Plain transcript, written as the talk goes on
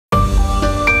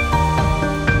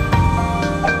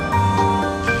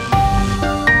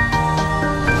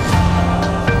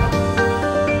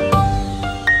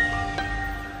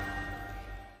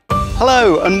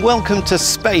Hello and welcome to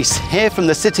Space, here from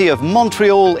the city of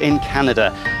Montreal in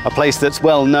Canada, a place that's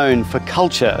well known for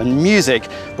culture and music,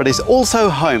 but is also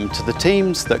home to the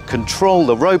teams that control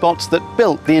the robots that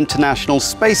built the International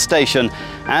Space Station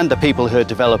and the people who are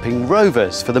developing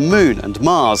rovers for the Moon and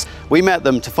Mars. We met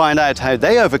them to find out how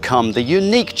they overcome the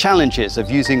unique challenges of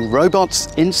using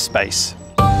robots in space.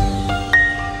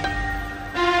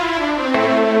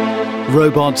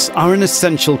 Robots are an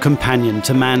essential companion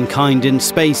to mankind in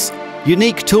space,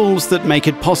 unique tools that make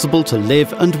it possible to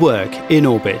live and work in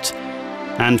orbit.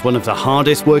 And one of the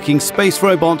hardest working space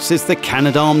robots is the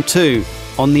Canadarm 2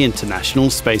 on the International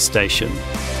Space Station.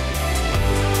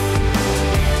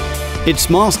 Its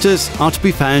masters are to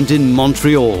be found in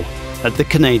Montreal at the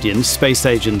Canadian Space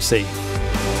Agency.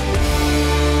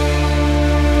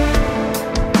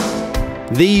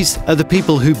 These are the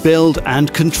people who build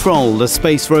and control the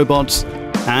space robots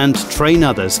and train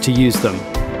others to use them.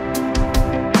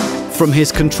 From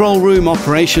his control room,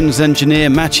 operations engineer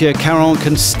Mathieu Caron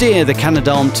can steer the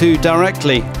Canadarm 2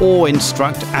 directly or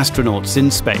instruct astronauts in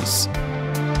space.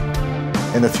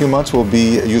 In a few months, we'll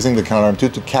be using the Canadarm 2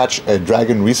 to catch a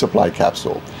Dragon resupply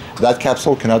capsule. That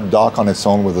capsule cannot dock on its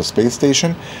own with the space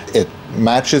station. It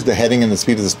matches the heading and the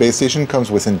speed of the space station, comes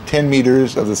within 10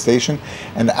 meters of the station,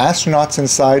 and astronauts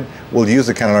inside will use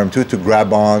the Canadarm 2 to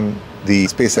grab on the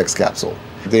SpaceX capsule.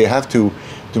 They have to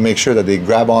make sure that they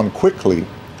grab on quickly.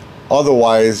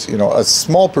 Otherwise, a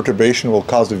small perturbation will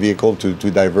cause the vehicle to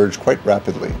diverge quite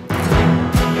rapidly.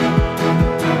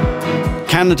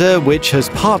 Canada, which has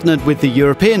partnered with the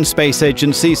European Space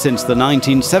Agency since the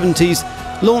 1970s,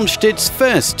 launched its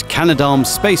first Canadarm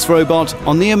space robot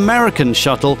on the American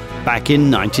shuttle back in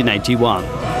 1981.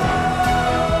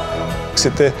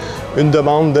 It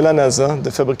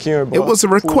was a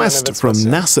request from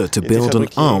NASA to build an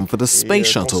arm for the space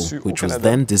shuttle, which was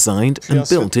then designed and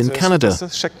built in Canada.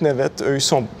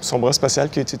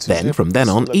 Then, from then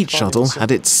on, each shuttle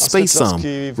had its space arm,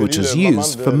 which was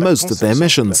used for most of their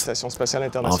missions.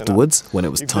 Afterwards, when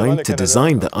it was time to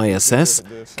design the ISS,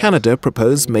 Canada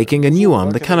proposed making a new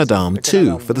arm, the Canadarm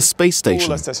 2, for the space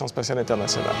station.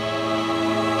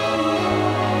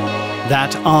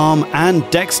 That arm and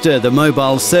Dexter, the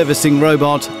mobile servicing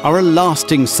robot, are a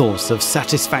lasting source of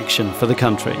satisfaction for the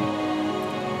country.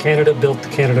 Canada built the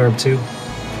Canadarm 2,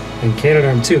 and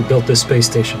Canadarm 2 built this space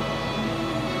station.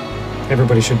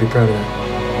 Everybody should be proud of that.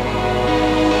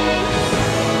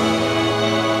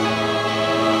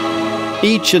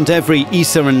 Each and every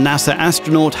ESA and NASA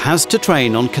astronaut has to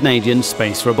train on Canadian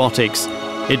space robotics.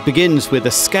 It begins with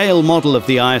a scale model of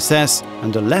the ISS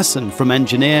and a lesson from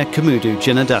engineer Kamudu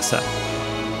Jinadasa.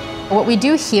 What we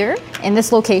do here in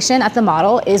this location at the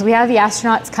model is we have the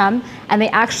astronauts come and they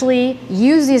actually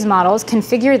use these models,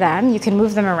 configure them, you can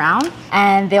move them around,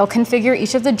 and they'll configure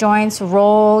each of the joints,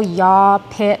 roll, yaw,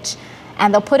 pitch,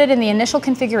 and they'll put it in the initial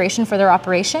configuration for their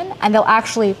operation, and they'll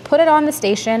actually put it on the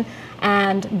station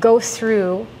and go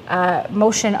through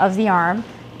motion of the arm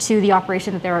to the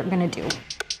operation that they're going to do.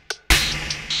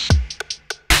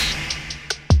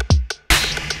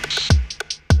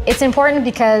 It's important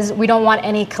because we don't want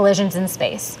any collisions in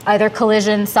space. Either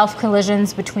collisions,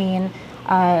 self-collisions between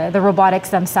the robotics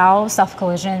themselves,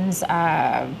 self-collisions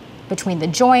between the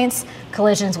joints,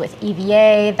 collisions with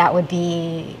EVA, that would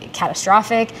be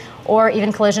catastrophic, or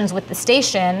even collisions with the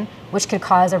station, which could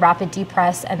cause a rapid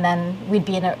depress, and then we'd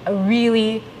be in a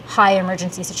really high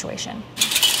emergency situation.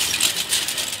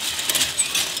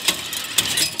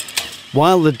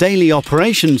 While the daily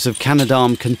operations of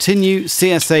Canadarm continue,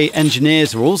 CSA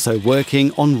engineers are also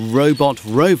working on robot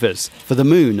rovers for the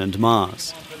Moon and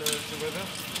Mars.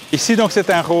 This is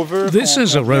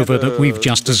a rover that we've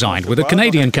just designed with a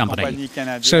Canadian company.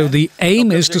 So the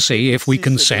aim is to see if we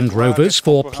can send rovers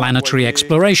for planetary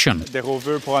exploration.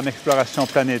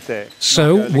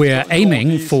 So we're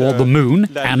aiming for the Moon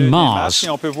and Mars.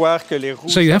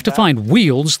 So you have to find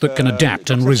wheels that can adapt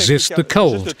and resist the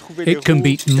cold. It can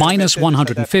be minus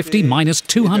 150, minus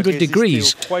 200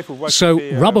 degrees. So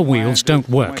rubber wheels don't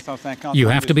work. You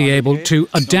have to be able to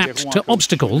adapt to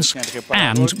obstacles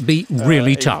and be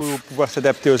really tough. The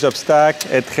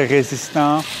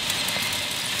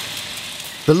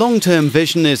long-term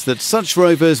vision is that such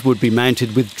rovers would be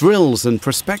mounted with drills and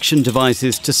prospection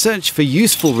devices to search for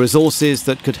useful resources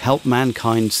that could help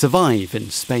mankind survive in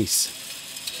space.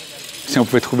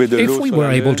 If we were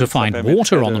able to find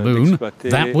water on the moon,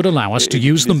 that would allow us to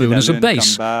use the moon as a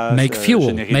base, make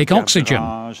fuel, make oxygen.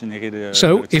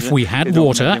 So if we had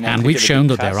water, and we've shown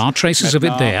that there are traces of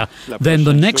it there, then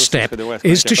the next step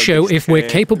is to show if we're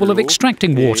capable of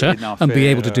extracting water and be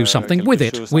able to do something with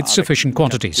it with sufficient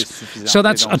quantities. So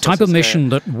that's a type of mission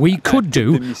that we could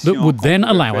do that would then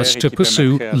allow us to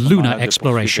pursue lunar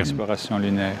exploration.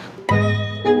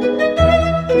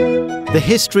 The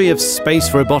history of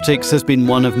space robotics has been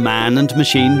one of man and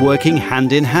machine working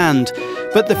hand in hand.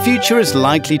 But the future is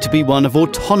likely to be one of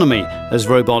autonomy as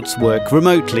robots work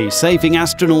remotely, saving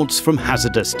astronauts from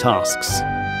hazardous tasks.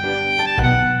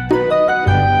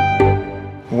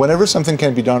 Whenever something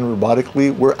can be done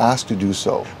robotically, we're asked to do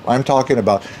so. I'm talking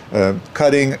about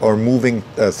cutting or moving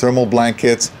thermal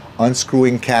blankets,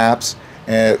 unscrewing caps,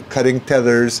 cutting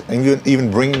tethers, and even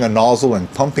bringing a nozzle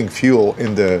and pumping fuel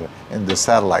in the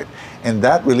satellite. And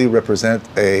that really represents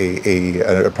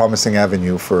a promising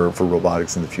avenue for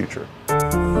robotics in the future.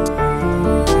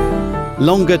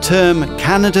 Longer term,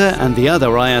 Canada and the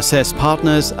other ISS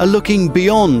partners are looking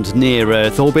beyond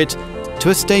near-Earth orbit to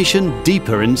a station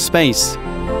deeper in space.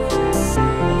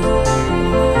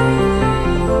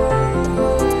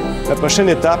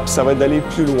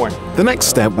 The next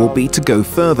step will be to go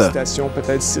further.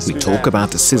 We talk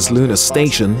about a cislunar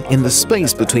station in the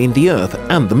space between the Earth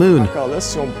and the Moon.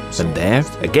 And there,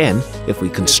 again, if we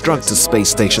construct a space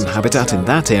station habitat in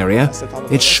that area,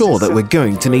 it's sure that we're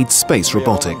going to need space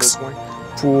robotics.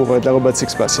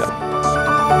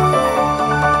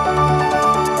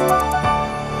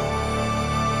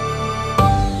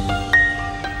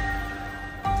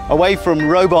 Away from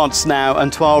robots now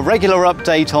and to our regular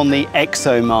update on the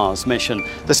ExoMars mission.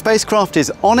 The spacecraft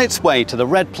is on its way to the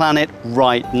red planet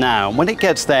right now. When it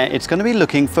gets there, it's going to be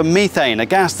looking for methane, a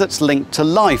gas that's linked to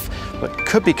life, but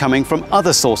could be coming from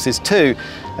other sources too.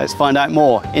 Let's find out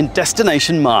more in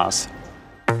Destination Mars.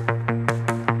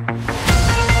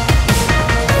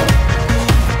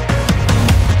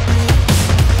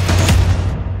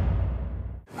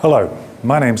 Hello,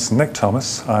 my name's Nick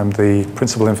Thomas. I'm the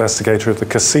principal investigator of the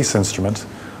CASSIS instrument,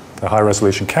 the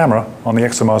high-resolution camera on the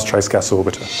ExoMars Trace Gas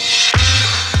Orbiter.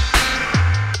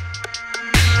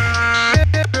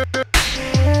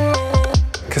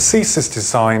 CASSIS is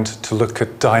designed to look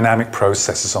at dynamic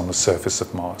processes on the surface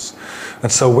of Mars.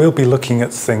 And so we'll be looking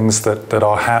at things that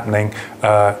are happening,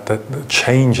 the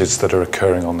changes that are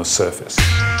occurring on the surface.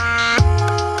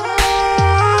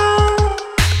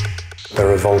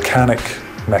 There are volcanic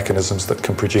mechanisms that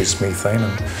can produce methane,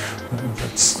 and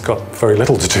it's got very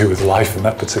little to do with life in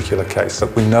that particular case.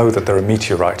 But we know that there are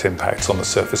meteorite impacts on the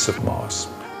surface of Mars.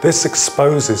 This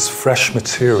exposes fresh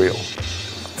material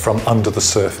from under the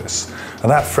surface,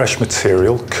 and that fresh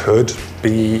material could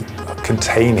be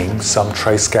containing some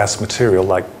trace gas material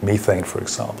like methane, for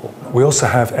example. We also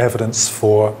have evidence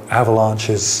for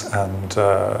avalanches and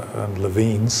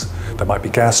lavines. There might be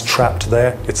gas trapped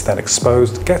there, it's then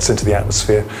exposed, gets into the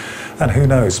atmosphere, and who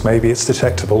knows, maybe it's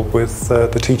detectable with the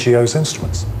TGO's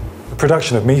instruments. The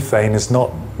production of methane is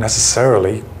not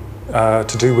necessarily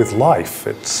to do with life.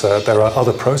 There are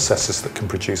other processes that can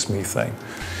produce methane.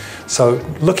 So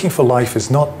looking for life is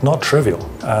not trivial,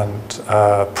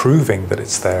 and proving that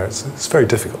it's there is very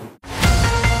difficult.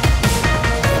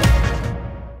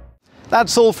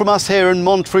 That's all from us here in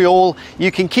Montreal.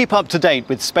 You can keep up to date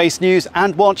with space news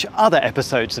and watch other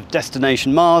episodes of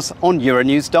Destination Mars on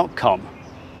Euronews.com.